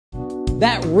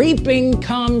that reaping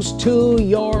comes to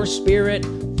your spirit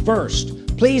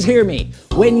first. Please hear me.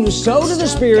 When you sow to the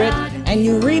Spirit and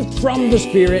you reap from the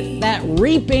Spirit, that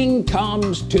reaping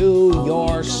comes to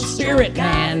your spirit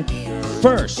man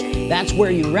first. That's where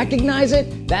you recognize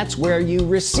it. That's where you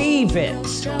receive it.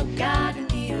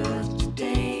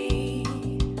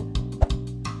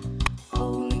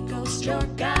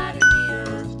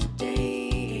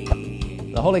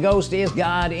 The Holy Ghost is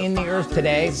God in the earth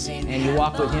today, and you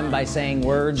walk with Him by saying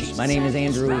words. My name is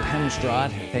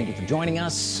A.J.Hemstrought. Thank you for joining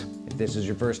us. If this is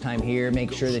your first time here,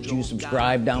 make sure that you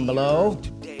subscribe down below.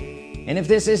 And if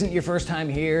this isn't your first time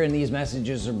here and these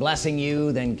messages are blessing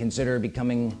you, then consider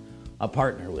becoming a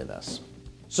partner with us.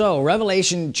 So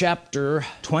Revelation chapter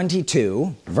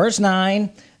 22 verse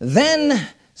 9, then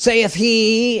saith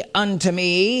he unto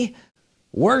me,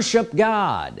 worship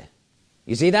God.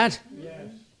 You see that? Yes.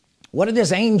 What did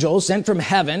this angel sent from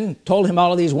heaven told him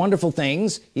all of these wonderful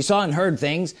things? He saw and heard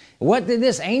things. What did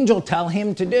this angel tell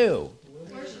him to do?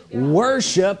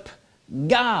 Worship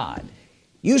God.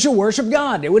 You should worship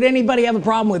God. Would anybody have a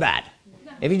problem with that?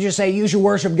 No. If you just say you should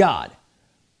worship God,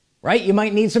 right? You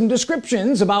might need some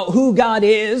descriptions about who God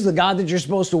is, the God that you're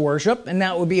supposed to worship, and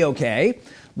that would be okay.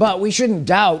 But we shouldn't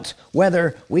doubt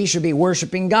whether we should be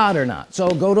worshiping God or not. So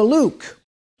go to Luke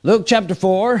chapter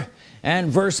 4 and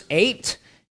verse 8.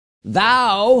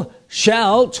 Thou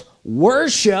shalt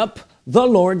worship the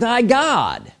Lord thy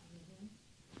God.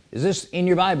 Is this in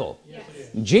your Bible? Yes.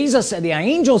 Jesus said, the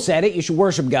angel said it, you should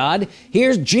worship God.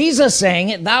 Here's Jesus saying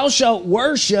it, thou shalt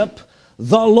worship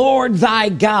the Lord thy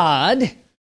God,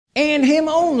 and Him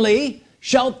only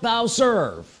shalt thou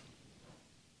serve.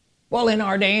 Well, in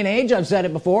our day and age, I've said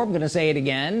it before, I'm going to say it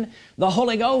again, the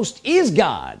Holy Ghost is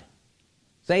God.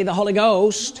 Say, the Holy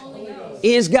Ghost,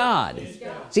 is God.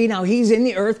 See, now He's in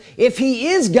the earth. If He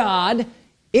is God,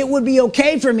 it would be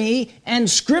okay for me and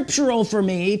scriptural for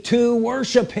me to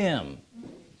worship Him.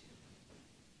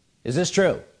 Is this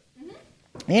true?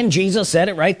 And Jesus said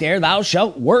it right there, thou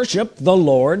shalt worship the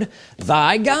Lord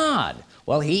thy God.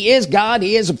 Well, He is God,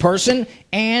 He is a person,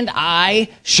 and I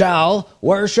shall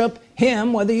worship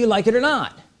Him whether you like it or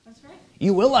not. That's right.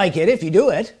 You will like it if you do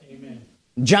it. Amen.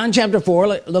 John chapter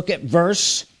 4, look at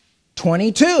verse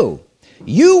 22.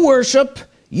 You worship,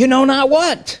 you know not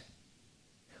what.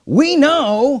 We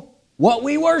know what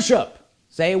we worship.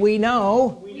 Say, we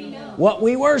know, what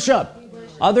we worship.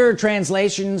 Other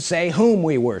translations say whom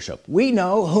we worship. We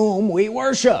know whom we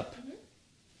worship.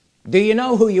 Do you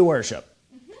know who you worship?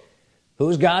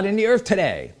 Who's God in the earth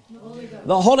today?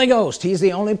 The Holy Ghost. He's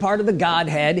the only part of the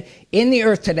Godhead in the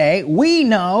earth today. We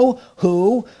know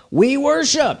who we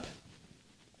worship.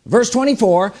 Verse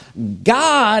 24,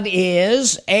 God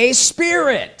is a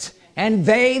spirit, and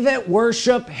they that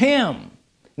worship Him.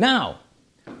 Now,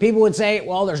 people would say,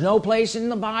 well, there's no place in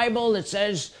the Bible that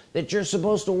says that you're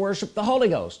supposed to worship the Holy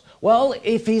Ghost. Well,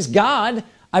 if He's God,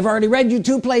 I've already read you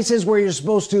 2 places where you're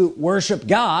supposed to worship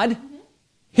God.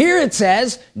 Here it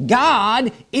says,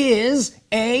 God is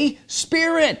a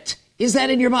spirit. Is that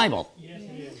in your Bible? Yes,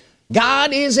 it is.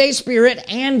 God is a spirit,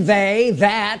 and they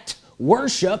that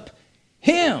worship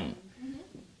Him.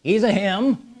 He's a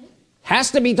him.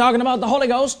 Has to be talking about the Holy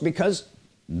Ghost because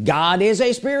God is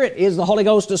a spirit. Is the Holy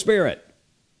Ghost a spirit?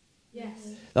 Yes.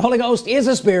 The Holy Ghost is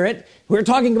a spirit. We're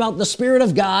talking about the Spirit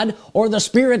of God, or the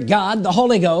Spirit God, the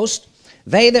Holy Ghost.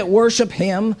 They that worship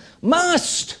Him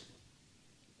must.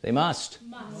 They must.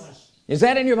 Is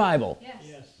that in your Bible?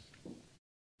 Yes.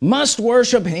 Must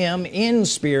worship Him in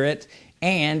spirit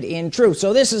and in truth.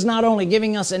 So this is not only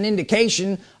giving us an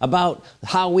indication about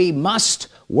how we must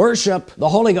worship the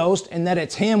Holy Ghost and that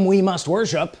it's Him we must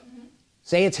worship.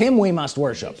 Say, it's Him we must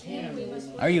worship.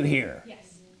 Are you here?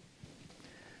 Yes.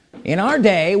 In our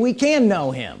day, we can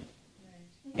know Him.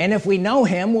 And if we know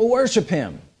Him, we'll worship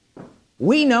Him.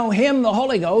 We know Him, the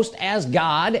Holy Ghost, as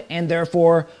God, and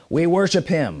therefore we worship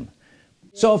Him.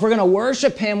 So if we're going to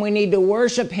worship Him, we need to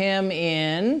worship Him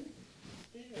in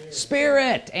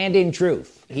spirit and in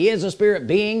truth. He is a spirit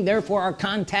being, therefore our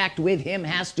contact with Him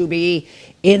has to be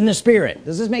in the spirit.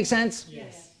 Does this make sense?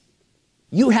 Yes.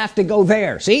 You have to go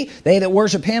there. See, they that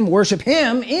worship Him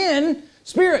in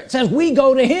spirit. It says we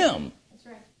go to Him. That's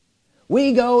right.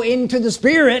 We go into the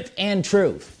spirit and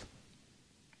truth.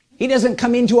 He doesn't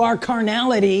come into our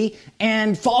carnality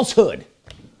and falsehood.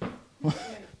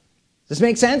 Does this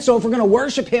make sense? So if we're going to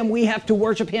worship Him, we have to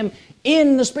worship Him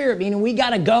in the spirit, meaning we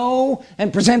got to go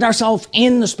and present ourselves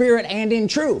in the spirit and in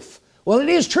truth. Well, it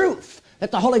is truth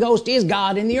that the Holy Ghost is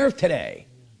God in the earth today.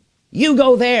 You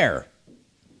go there.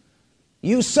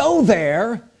 You sow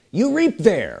there, you reap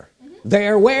there.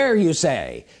 There where, you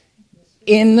say?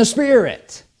 In the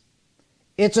spirit.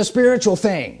 It's a spiritual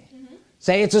thing.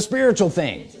 Say, it's a spiritual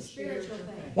thing. It's a spiritual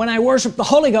thing. When I worship the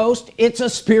Holy Ghost, it's a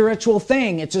spiritual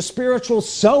thing. It's a spiritual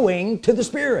sowing to the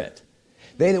Spirit.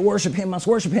 They that worship him must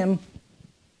worship him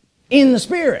in the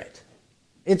Spirit.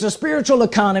 It's a spiritual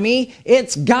economy.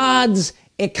 It's God's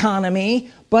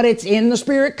economy, but it's in the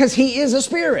Spirit because he is a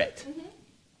spirit.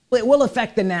 It will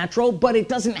affect the natural, but it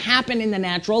doesn't happen in the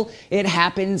natural. It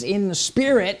happens in the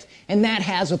Spirit, and that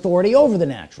has authority over the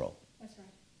natural. That's right.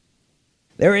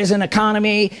 There is an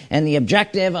economy, and the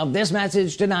objective of this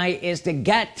message tonight is to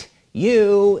get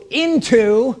you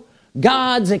into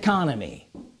God's economy.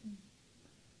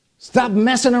 Stop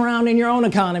messing around in your own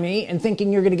economy and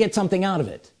thinking you're going to get something out of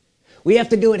it. We have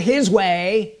to do it his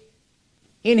way,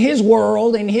 in his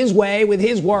world, in his way, with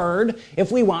his word,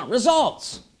 if we want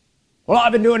results. Well,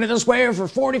 I've been doing it this way for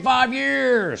 45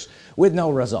 years with no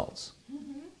results.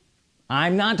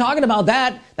 I'm not talking about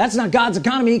that. That's not God's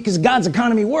economy, because God's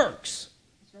economy works.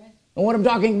 That's right. And what I'm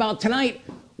talking about tonight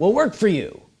will work for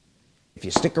you if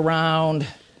you stick around,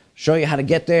 show you how to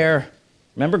get there.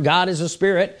 Remember, God is a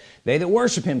spirit, they that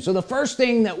worship him. So the first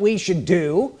thing that we should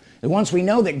do, once we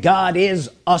know that God is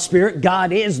a spirit,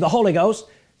 God is the Holy Ghost,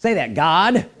 say that,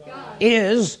 God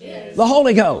is the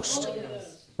Holy Ghost.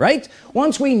 Right?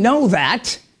 Once we know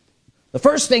that, the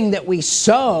first thing that we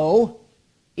sow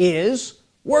is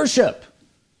worship.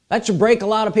 That should break a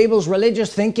lot of people's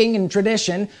religious thinking and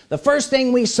tradition. The first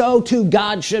thing we sow to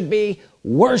God should be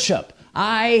worship.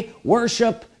 I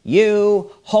worship you,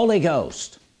 Holy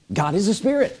Ghost. God is a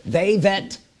spirit. They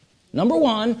that, number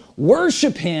one,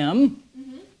 worship him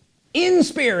in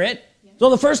spirit. So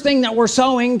the first thing that we're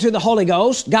sowing to the Holy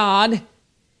Ghost, God,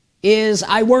 is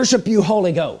I worship you,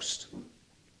 Holy Ghost.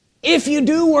 If you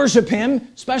do worship him,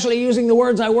 especially using the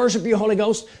words I worship you, Holy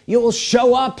Ghost, you will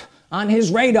show up on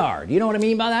his radar. Do you know what I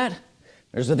mean by that?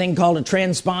 There's a thing called a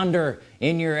transponder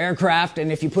in your aircraft,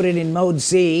 and if you put it in mode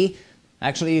C,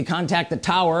 actually you contact the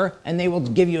tower and they will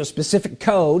give you a specific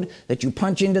code that you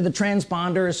punch into the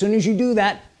transponder. As soon as you do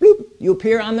that, bloop, you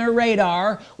appear on their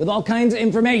radar with all kinds of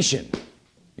information.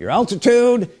 Your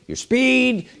altitude, your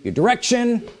speed, your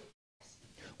direction.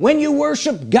 When you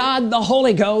worship God the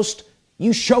Holy Ghost,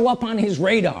 you show up on his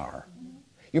radar.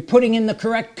 You're putting in the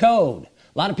correct code.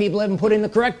 A lot of people haven't put in the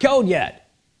correct code yet.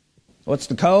 What's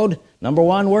the code? Number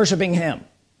one, worshiping him.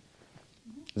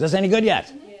 Is this any good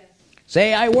yet? Yes.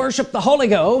 Say, I worship the Holy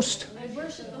Ghost, I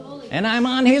worship the Holy Ghost. and I'm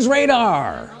on his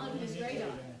radar. On his radar.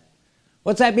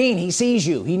 What's that mean? He sees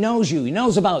you. He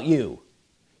knows about you.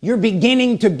 You're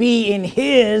beginning to be in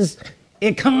his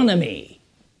economy.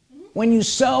 When you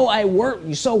sow,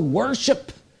 you sow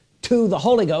worship to the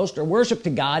Holy Ghost, or worship to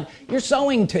God, you're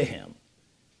sowing to him.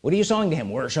 What are you sowing to him?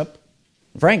 Worship.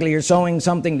 Frankly, you're sowing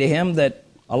something to him that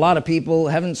a lot of people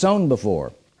haven't sown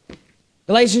before.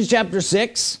 Galatians chapter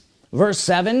 6 verse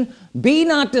 7, be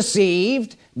not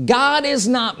deceived, God is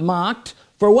not mocked,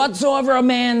 for whatsoever a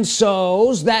man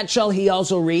sows, that shall he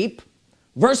also reap.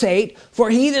 Verse 8, for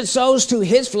he that sows to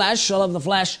his flesh shall of the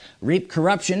flesh reap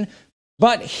corruption,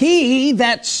 but he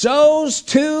that sows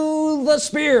to the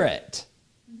Spirit,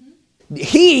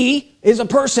 he is a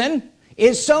person,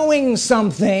 is sowing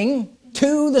something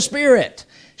to the Spirit,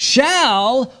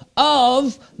 shall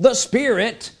of the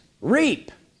Spirit reap.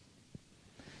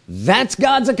 That's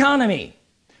God's economy.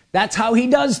 That's how he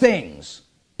does things.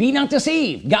 Be not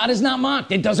deceived. God is not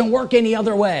mocked. It doesn't work any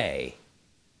other way.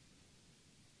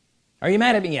 Are you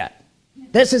mad at me yet?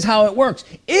 This is how it works.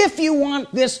 If you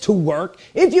want this to work,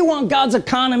 if you want God's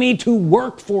economy to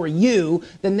work for you,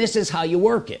 then this is how you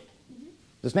work it.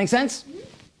 Does this make sense?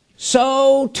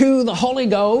 So to the Holy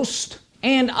Ghost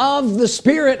and of the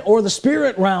Spirit, or the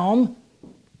spirit realm,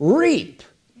 reap.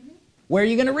 Where are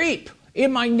you going to reap?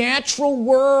 In my natural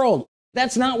world.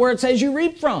 That's not where it says you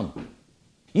reap from.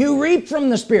 You reap from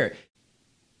the Spirit.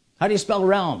 How do you spell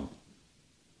realm?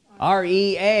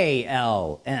 R-E-A-L-M.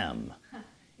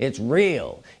 It's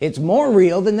real. It's more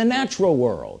real than the natural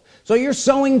world. So you're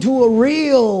sowing to a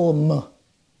realm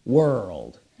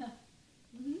world.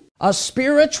 A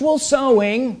spiritual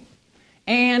sowing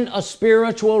and a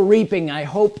spiritual reaping. I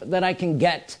hope that I can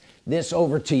get this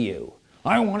over to you.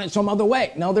 I want it some other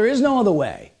way. No, there is no other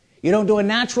way. You don't do a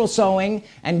natural sowing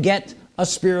and get a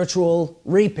spiritual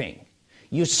reaping.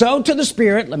 You sow to the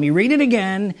Spirit. Let me read it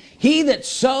again. He that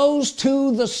sows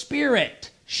to the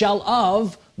Spirit shall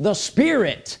of the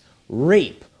Spirit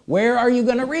reap. Where are you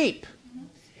going to reap?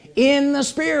 In the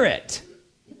Spirit.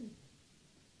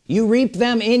 You reap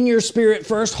them in your spirit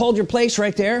first. Hold your place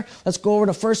right there. Let's go over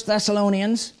to 1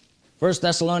 Thessalonians. 1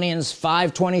 Thessalonians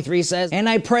 5:23 says, and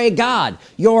I pray God,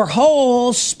 your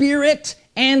whole spirit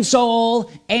and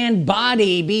soul and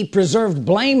body be preserved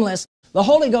blameless. The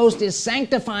Holy Ghost is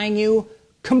sanctifying you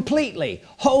completely,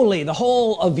 wholly, the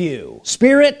whole of you,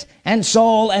 spirit and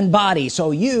soul and body.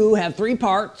 So you have 3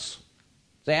 parts.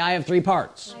 Say, I have 3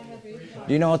 parts.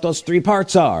 Do you know what those 3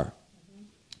 parts are?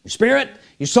 Your spirit,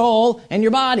 your soul, and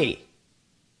your body.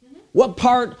 What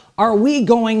part are we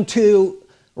going to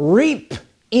reap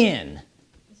in?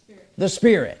 The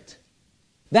spirit.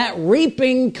 That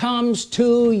reaping comes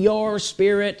to your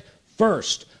spirit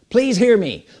first. Please hear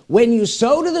me. When you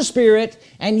sow to the spirit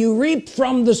and you reap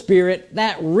from the spirit,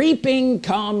 that reaping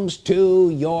comes to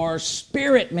your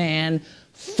spirit man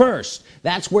first.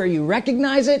 That's where you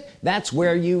recognize it. That's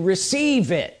where you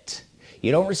receive it.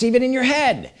 You don't receive it in your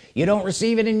head. You don't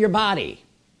receive it in your body.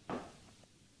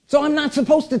 So I'm not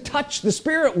supposed to touch the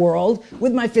spirit world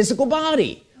with my physical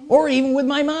body or even with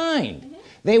my mind.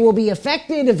 They will be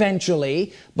affected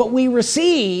eventually, but we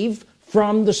receive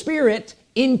from the spirit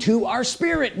into our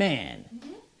spirit man.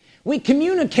 We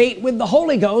communicate with the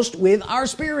Holy Ghost with our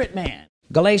spirit man.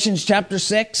 Galatians chapter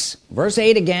 6 verse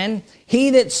 8 again, he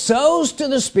that sows to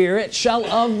the spirit shall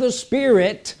of the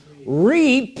spirit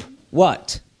reap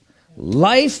what?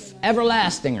 Life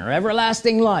everlasting, or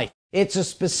everlasting life. It's a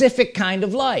specific kind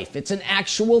of life. It's an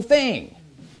actual thing.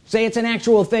 Say, it's an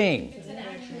actual thing. It's an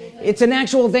actual thing. It's an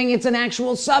actual thing. It's an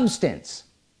actual substance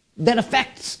that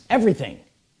affects everything.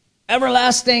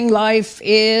 Everlasting life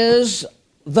is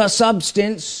the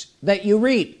substance that you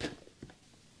reap.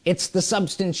 It's the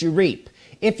substance you reap.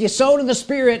 If you sow to the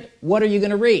spirit, what are you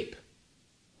going to reap?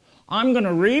 I'm going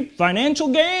to reap financial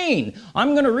gain.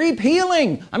 I'm going to reap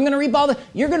healing. I'm going to reap all the...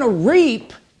 You're going to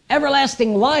reap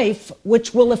everlasting life,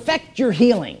 which will affect your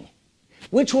healing,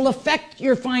 which will affect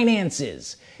your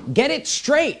finances. Get it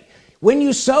straight. When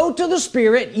you sow to the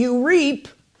spirit, you reap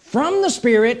from the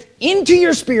spirit into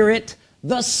your spirit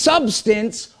the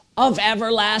substance of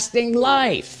everlasting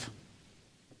life.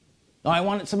 Oh, I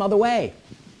want it some other way.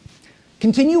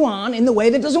 Continue on in the way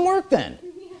that doesn't work then.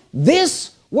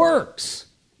 This works.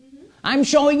 I'm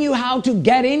showing you how to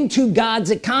get into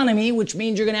God's economy, which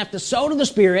means you're going to have to sow to the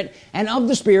spirit, and of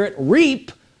the spirit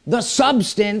reap the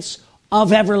substance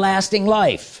of everlasting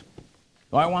life.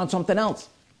 Oh, I want something else.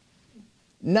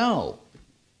 No.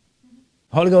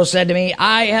 Holy Ghost said to me,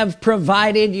 I have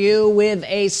provided you with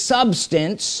a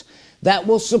substance that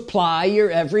will supply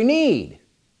your every need.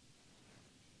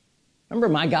 Remember,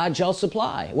 my God shall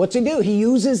supply. What's he do? He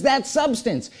uses that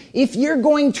substance. If you're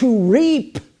going to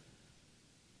reap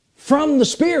from the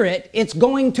spirit, it's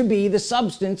going to be the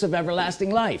substance of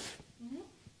everlasting life.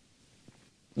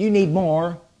 You need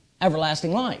more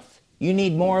everlasting life. You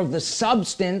need more of the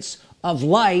substance of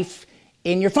life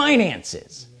in your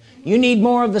finances. You need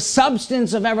more of the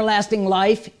substance of everlasting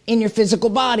life in your physical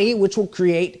body, which will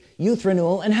create youth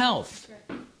renewal and health.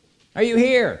 Are you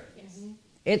here? Yes.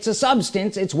 It's a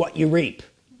substance. It's what you reap.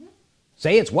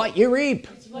 Say, it's what you reap.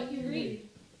 It's what you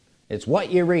reap. It's what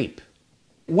you reap.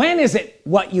 When is it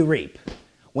what you reap?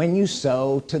 When you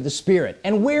sow to the spirit.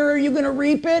 And where are you going to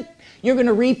reap it? You're going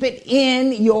to reap it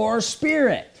in your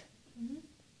spirit.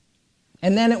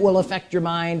 And then it will affect your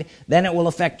mind, then it will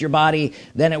affect your body,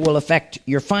 then it will affect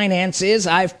your finances.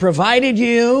 I've provided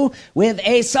you with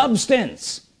a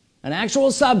substance, an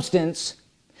actual substance,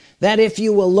 that if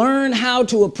you will learn how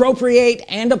to appropriate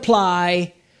and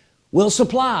apply, will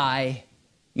supply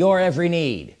your every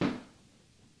need.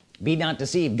 Be not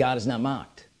deceived, God is not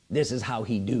mocked. This is how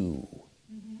he do.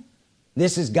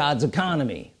 This is God's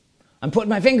economy. I'm putting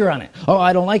my finger on it. Oh,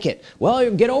 I don't like it.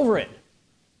 Well, get over it.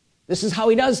 This is how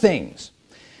he does things.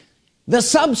 The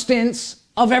substance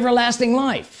of everlasting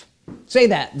life. Say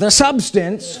that. The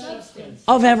substance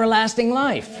of everlasting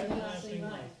life.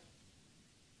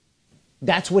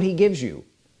 That's what he gives you.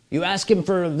 You ask him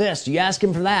for this. You ask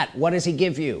him for that. What does he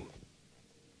give you?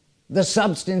 The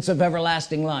substance of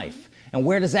everlasting life. And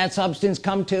where does that substance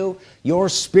come to? Your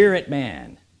spirit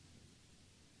man.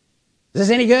 Is this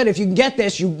any good? If you can get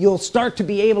this, you'll start to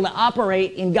be able to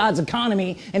operate in God's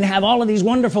economy and have all of these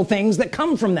wonderful things that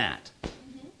come from that.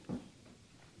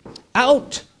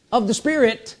 Out of the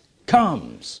spirit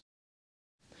comes.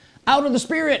 Out of the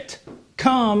spirit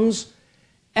comes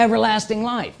everlasting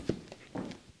life.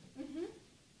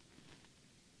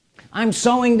 I'm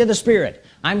sowing to the spirit.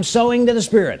 I'm sowing to the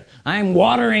spirit. I'm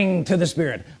watering to the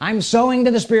spirit. I'm sowing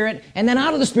to the spirit. And then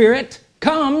out of the spirit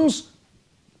comes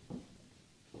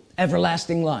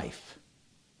everlasting life.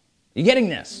 You getting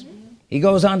this? He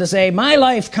goes on to say, my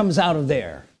life comes out of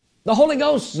there. The Holy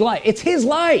Ghost's life. It's his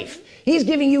life. He's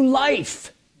giving you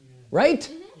life. Right?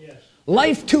 Yes.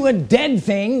 Life to a dead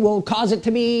thing will cause it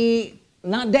to be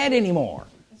not dead anymore.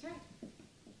 That's right.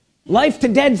 Life to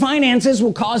dead finances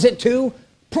will cause it to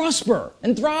prosper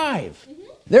and thrive.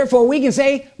 Therefore, we can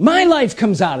say, my life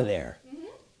comes out of there.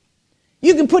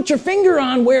 You can put your finger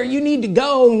on where you need to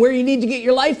go and where you need to get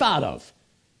your life out of.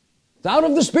 It's out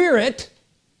of the Spirit,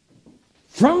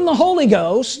 from the Holy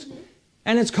Ghost,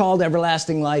 and it's called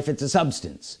everlasting life. It's a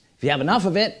substance. If you have enough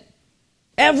of it,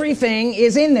 everything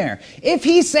is in there. If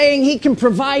he's saying he can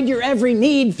provide your every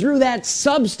need through that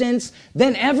substance,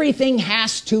 then everything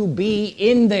has to be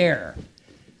in there.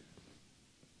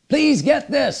 Please get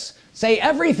this. Say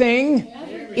everything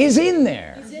is in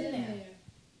there. It's in there.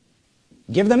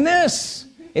 Give them this.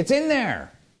 It's in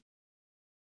there.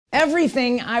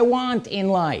 Everything I want in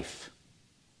life.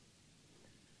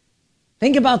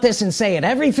 Think about this and say it.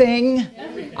 Everything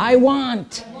I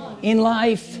want in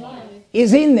life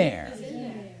is in there.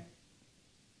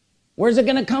 Where's it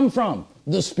going to come from?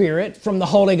 The Spirit, from the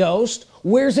Holy Ghost.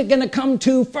 Where's it going to come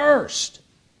to first?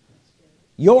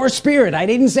 Your spirit. I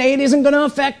didn't say it isn't going to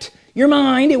affect your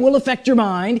mind. It will affect your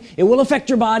mind. It will affect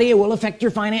your body. It will affect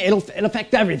your finance. It'll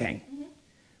affect everything.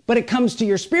 But it comes to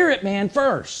your spirit man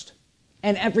first.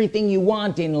 And everything you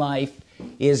want in life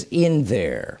is in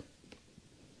there.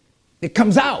 It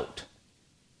comes out.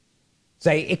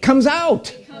 Say, it comes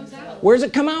out. It comes out. Where's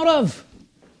it come out of?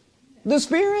 The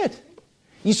Spirit.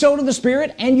 You sow to the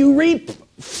Spirit and you reap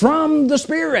from the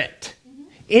Spirit.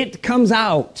 It comes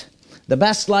out. The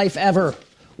best life ever.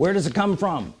 Where does it come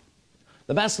from?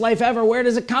 The best life ever. Where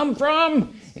does it come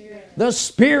from? The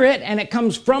Spirit, and it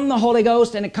comes from the Holy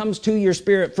Ghost, and it comes to your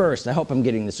spirit first. I hope I'm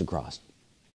getting this across.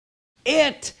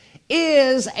 It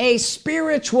is a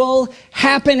spiritual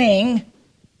happening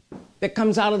that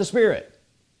comes out of the Spirit.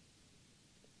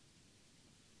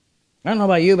 I don't know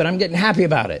about you, but I'm getting happy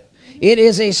about it. It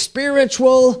is a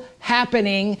spiritual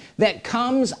happening that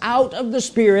comes out of the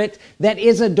Spirit that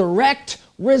is a direct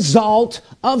result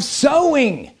of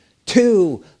sowing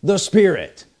to the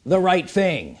Spirit the right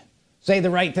thing. Say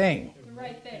the right thing. The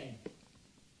right thing.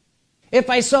 If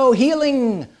I sow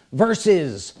healing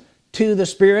verses to the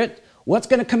Spirit, what's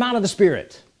going to come out of the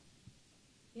Spirit?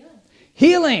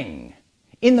 Healing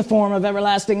in the form of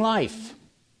everlasting life.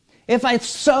 If I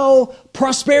sow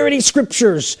prosperity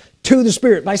scriptures to the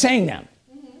Spirit by saying them,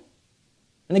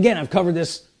 and again, I've covered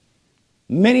this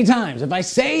many times. If I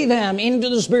say them into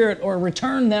the Spirit or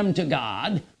return them to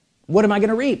God, what am I going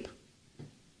to reap?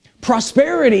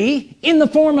 Prosperity in the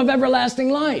form of everlasting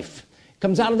life. It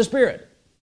comes out of the Spirit.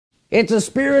 It's a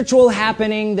spiritual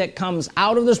happening that comes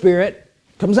out of the Spirit,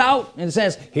 comes out and it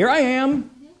says, here I am.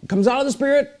 It comes out of the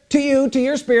Spirit to you, to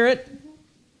your spirit.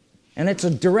 And it's a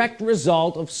direct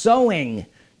result of sowing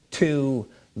to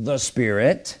the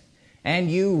Spirit, and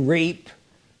you reap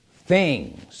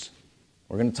things.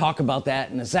 We're going to talk about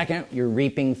that in a second. You're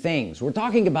reaping things. We're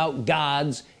talking about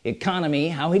God's economy,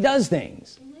 how he does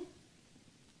things.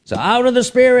 So out of the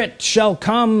Spirit shall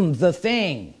come the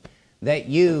thing that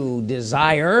you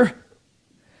desire,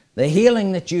 the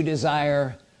healing that you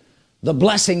desire, the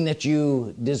blessing that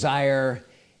you desire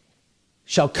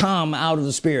shall come out of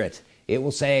the Spirit. It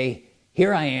will say,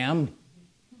 here I am.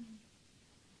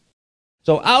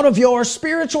 So out of your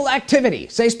spiritual activity,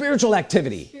 say spiritual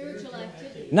activity. Spiritual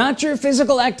activity. Not your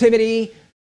physical activity,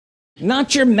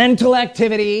 not your mental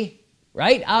activity,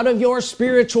 right? Out of your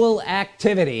spiritual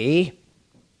activity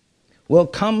will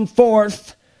come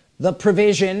forth the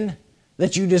provision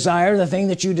that you desire, the thing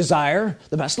that you desire,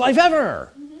 the best life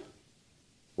ever.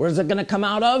 Where's it going to come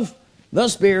out of? The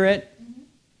Spirit.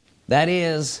 That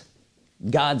is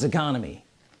God's economy.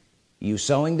 You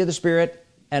sowing to the Spirit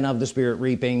and of the Spirit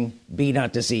reaping. Be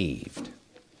not deceived.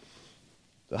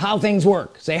 So how things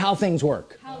work. Say how things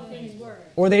work. How things work.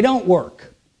 Or they don't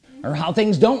work. Or how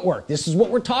things don't work. This is what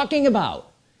we're talking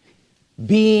about.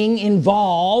 Being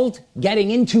involved, getting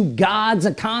into God's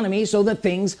economy so that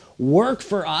things work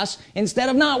for us instead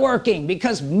of not working.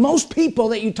 Because most people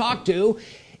that you talk to,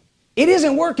 it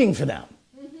isn't working for them.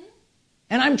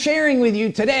 And I'm sharing with you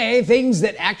today things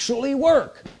that actually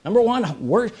work. Number one,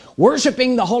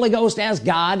 worshiping the Holy Ghost as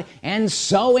God and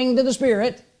sowing to the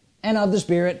Spirit and of the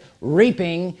Spirit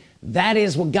reaping. That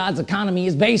is what God's economy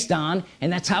is based on,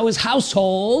 and that's how his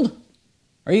household,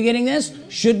 are you getting this?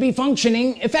 Should be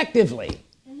functioning effectively.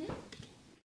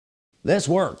 This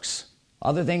works.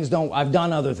 Other things don't. I've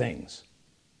done other things.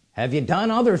 Have you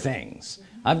done other things?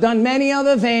 I've done many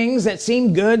other things that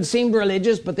seemed good, seemed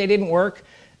religious, but they didn't work.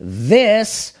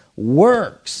 This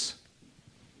works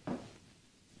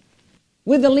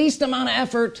with the least amount of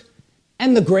effort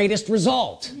and the greatest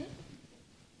result.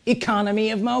 Economy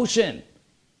of motion.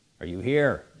 Are you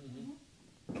here?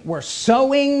 We're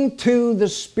sowing to the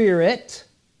Spirit,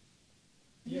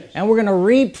 and we're going to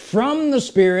reap from the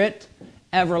Spirit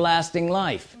everlasting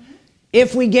life.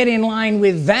 If we get in line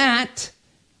with that,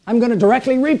 I'm going to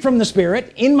directly reap from the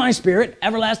Spirit, in my spirit,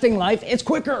 everlasting life. It's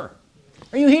quicker.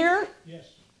 Are you here? Yes.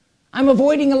 I'm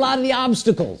avoiding a lot of the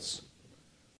obstacles.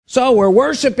 So we're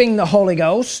worshiping the Holy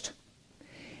Ghost,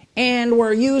 and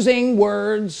we're using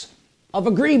words of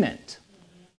agreement.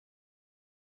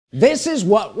 This is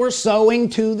what we're sowing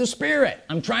to the Spirit.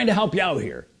 I'm trying to help you out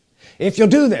here. If you'll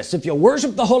do this, if you'll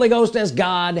worship the Holy Ghost as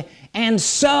God and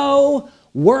sow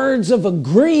words of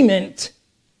agreement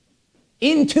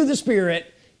into the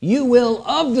Spirit, you will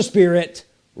of the Spirit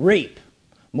reap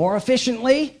more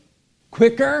efficiently,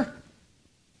 quicker.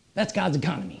 That's God's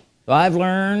economy. So I've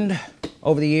learned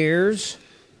over the years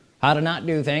how to not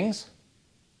do things.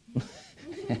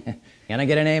 Can I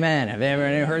get an amen? Have you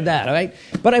ever heard that? All right.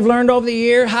 But I've learned over the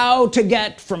year how to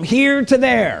get from here to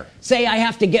there. Say, I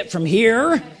have to get from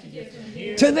here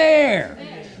to there.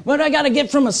 What do I got to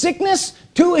get from a sickness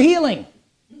to a healing?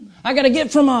 I got to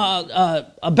get from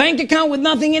a bank account with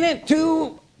nothing in it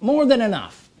to more than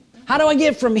enough. How do I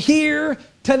get from here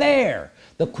to there?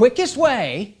 The quickest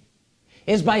way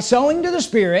is by sowing to the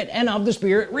Spirit and of the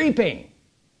Spirit reaping.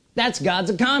 That's God's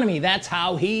economy. That's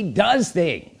how he does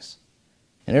things.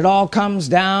 And it all comes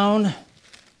down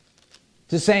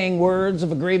to saying words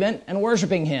of agreement and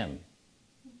worshiping him.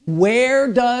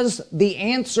 Where does the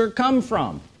answer come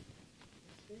from?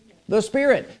 The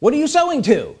Spirit. What are you sowing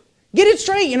to? Get it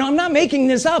straight. You know, I'm not making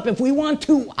this up. If we want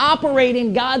to operate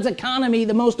in God's economy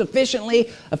the most efficiently,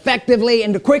 effectively,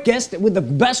 and the quickest with the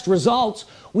best results,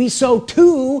 we sow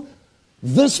to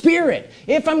the Spirit.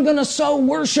 If I'm going to sow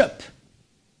worship,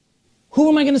 who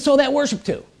am I going to sow that worship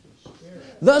to?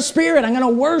 The Spirit. I'm going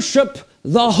to worship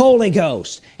the Holy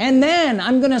Ghost. And then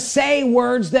I'm going to say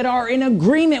words that are in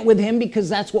agreement with him, because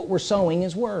that's what we're sowing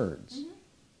is words.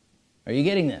 Are you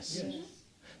getting this? Yes.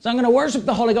 So I'm going to worship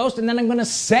the Holy Ghost, and then I'm going to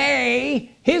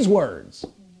say his words.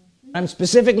 I'm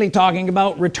specifically talking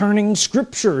about returning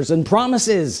scriptures and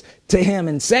promises to him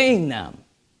and saying them.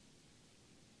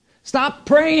 Stop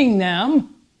praying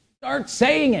them. Start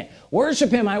saying it.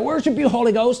 Worship him. I worship you,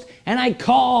 Holy Ghost, and I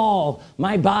call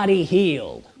my body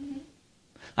healed.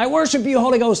 I worship you,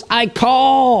 Holy Ghost. I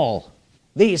call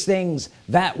these things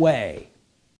that way.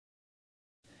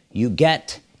 You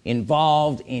get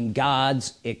involved in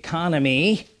God's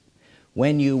economy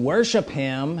when you worship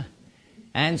him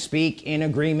and speak in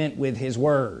agreement with his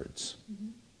words.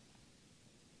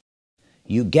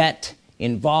 You get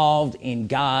involved in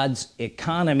God's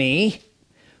economy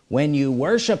when you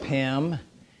worship him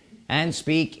and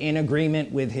speak in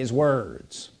agreement with his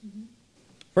words.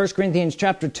 1 Corinthians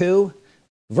chapter 2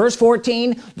 verse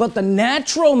 14, but the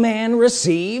natural man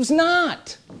receives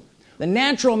not. The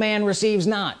natural man receives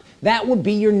not. That would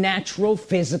be your natural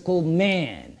physical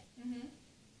man.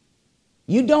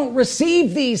 You don't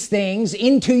receive these things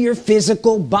into your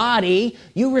physical body.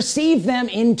 You receive them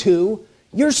into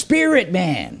your spirit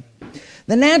man.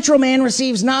 The natural man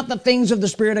receives not the things of the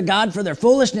Spirit of God, for their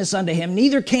foolishness unto him,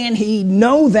 neither can he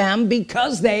know them,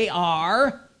 because they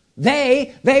are,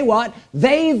 they what?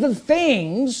 They, the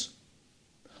things,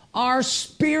 are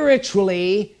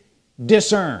spiritually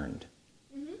discerned.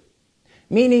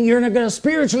 Meaning you're not going to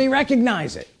spiritually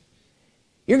recognize it.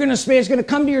 It's going to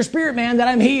come to your spirit man that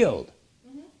I'm healed.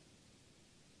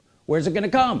 Where's it going to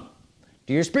come?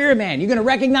 To your spirit man. You're going to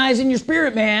recognize in your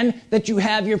spirit man that you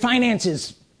have your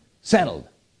finances settled.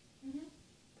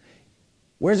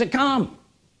 Where's it come?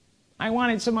 I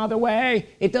want it some other way.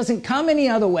 It doesn't come any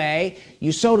other way.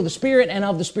 You sow to the Spirit, and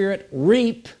of the Spirit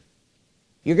reap.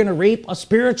 You're going to reap a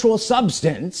spiritual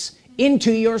substance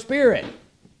into your spirit.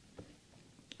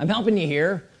 I'm helping you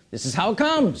here. This is how it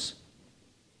comes.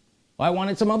 Well, I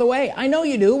want it some other way. I know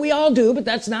you do. We all do, but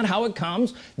that's not how it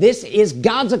comes. This is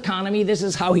God's economy. This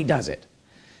is how he does it.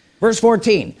 Verse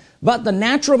 14, but the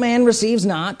natural man receives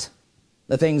not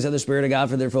the things of the Spirit of God,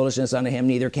 for their foolishness unto him,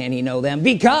 neither can he know them,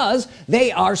 because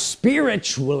they are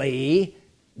spiritually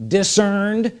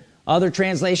discerned. Other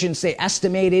translations say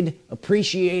estimated,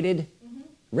 appreciated,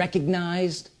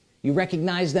 recognized. You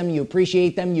recognize them, you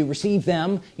appreciate them, you receive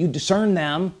them, you discern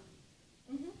them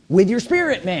with your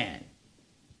spirit man.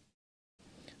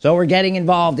 So we're getting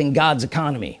involved in God's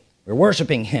economy. We're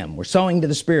worshiping him. We're sowing to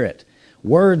the Spirit.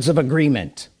 Words of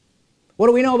agreement. What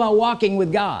do we know about walking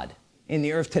with God in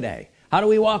the earth today? How do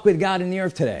we walk with God in the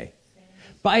earth today?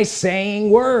 By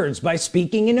saying words, by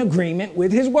speaking in agreement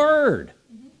with his word.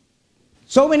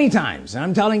 So many times, and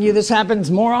I'm telling you this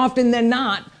happens more often than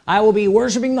not, I will be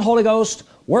worshiping the Holy Ghost,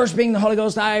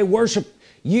 I worship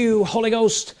you, Holy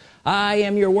Ghost. I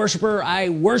am your worshiper. I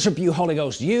worship you, Holy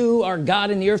Ghost. You are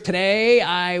God in the earth today.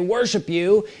 I worship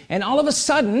you. And all of a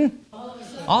sudden,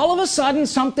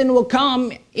 something will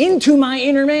come into my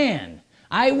inner man.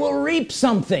 I will reap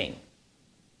something.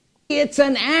 It's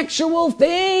an actual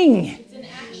thing.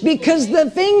 Because the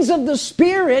things of the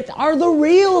Spirit are the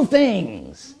real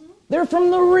things. They're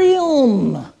from the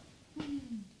realm.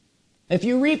 If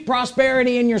you reap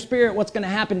prosperity in your spirit, what's going to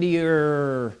happen to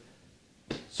your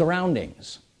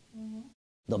surroundings?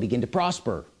 They'll begin to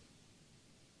prosper.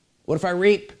 What if I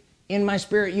reap in my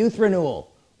spirit youth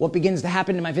renewal? What begins to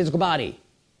happen to my physical body?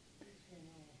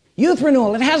 Youth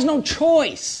renewal. It has no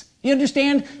choice. You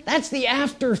understand? That's the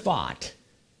afterthought.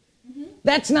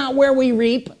 That's not where we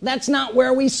reap. That's not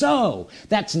where we sow.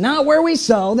 That's not where we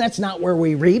sow. That's not where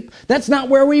we reap. That's not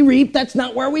where we reap. That's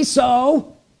not where we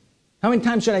sow. How many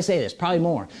times should I say this? Probably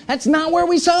more. That's not where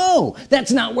we sow.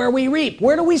 That's not where we reap.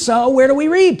 Where do we sow? Where do we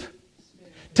reap?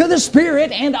 To the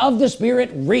Spirit, and of the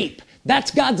Spirit reap. That's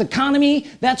God's economy.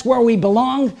 That's where we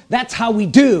belong. That's how we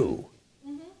do.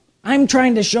 I'm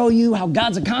trying to show you how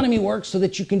God's economy works so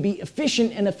that you can be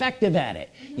efficient and effective at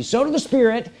it. You sow to the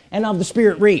Spirit, and of the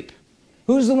Spirit reap.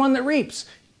 Who's the one that reaps?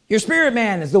 Your spirit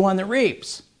man is the one that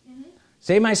reaps.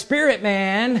 Say, my spirit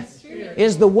man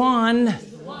is the one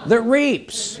that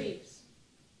reaps.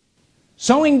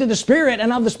 Sowing to the Spirit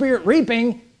and of the Spirit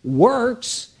reaping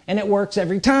works, and it works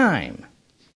every time.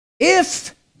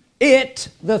 If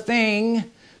the thing,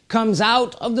 comes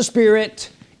out of the Spirit,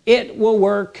 it will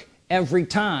work every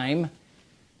time.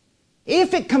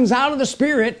 If it comes out of the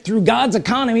Spirit through God's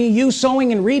economy, you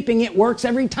sowing and reaping, it works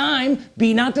every time.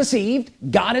 Be not deceived.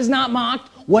 God is not mocked.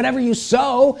 Whatever you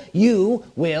sow, you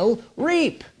will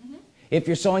reap. If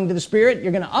you're sowing to the Spirit,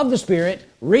 you're going to, of the Spirit,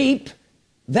 reap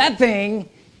that thing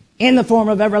in the form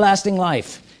of everlasting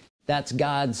life. That's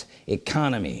God's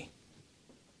economy.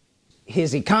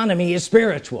 His economy is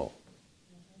spiritual.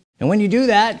 And when you do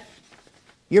that,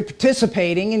 you're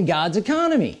participating in God's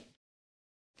economy.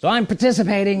 So I'm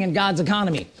participating in God's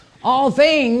economy. All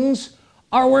things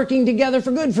are working together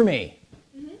for good for me.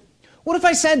 What if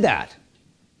I said that?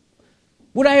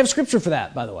 Would I have scripture for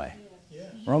that, by the way? Yeah.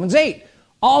 Romans 8.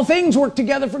 All things work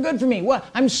together for good for me. Well,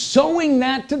 I'm sowing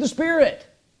that to the Spirit.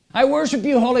 I worship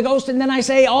you, Holy Ghost, and then I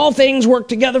say all things work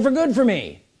together for good for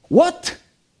me. What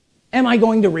am I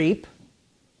going to reap?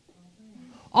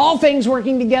 All things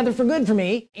working together for good for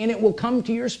me, and it will come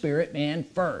to your spirit man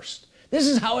first. This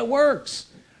is how it works.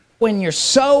 When you're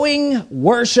sowing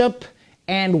worship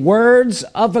and words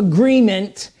of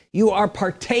agreement, you are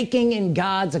partaking in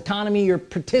God's economy. You're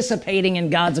participating in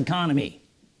God's economy.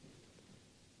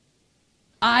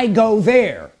 I go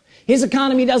there. His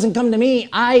economy doesn't come to me.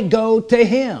 I go to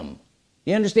him.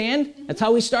 You understand? That's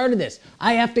how we started this.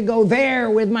 I have to go there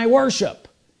with my worship.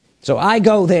 So I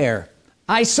go there.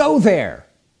 I sow there.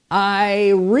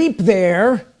 I reap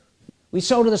there. We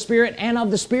sow to the Spirit, and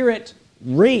of the Spirit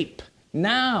reap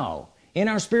now in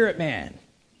our spirit man.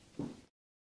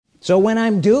 So when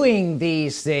I'm doing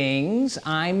these things,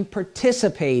 I'm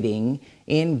participating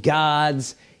in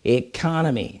God's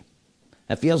economy.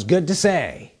 That feels good to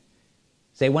say.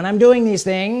 Say, when I'm doing these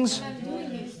things,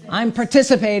 I'm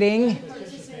participating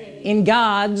in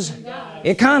God's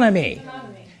economy.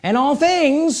 And all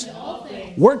things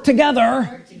work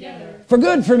together for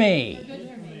good for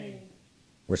me.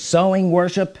 We're sowing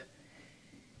worship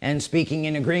and speaking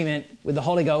in agreement with the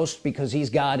Holy Ghost because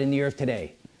he's God in the earth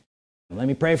today. Let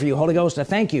me pray for you. Holy Ghost, I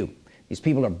thank you. These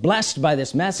people are blessed by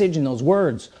this message, and those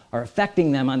words are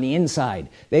affecting them on the inside.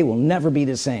 They will never be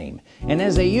the same. And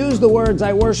as they use the words,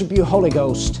 I worship you, Holy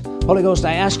Ghost. Holy Ghost,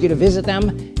 I ask you to visit them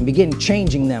and begin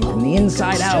changing them from the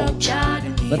inside out.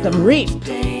 Let them reap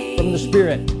from the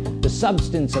Spirit the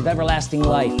substance of everlasting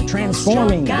life,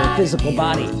 transforming their physical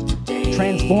body,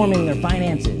 transforming their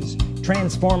finances,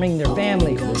 transforming their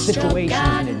family, their situations,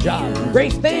 and their jobs. And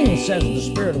great things, says the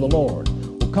Spirit of the Lord,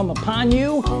 come upon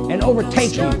you and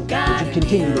overtake you, that you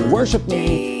continue to worship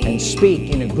me and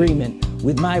speak in agreement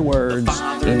with my words.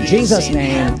 In Jesus'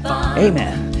 name,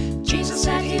 amen. Jesus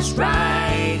at his right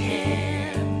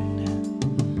hand.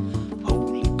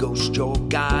 Holy Ghost, your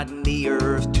God in the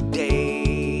earth today.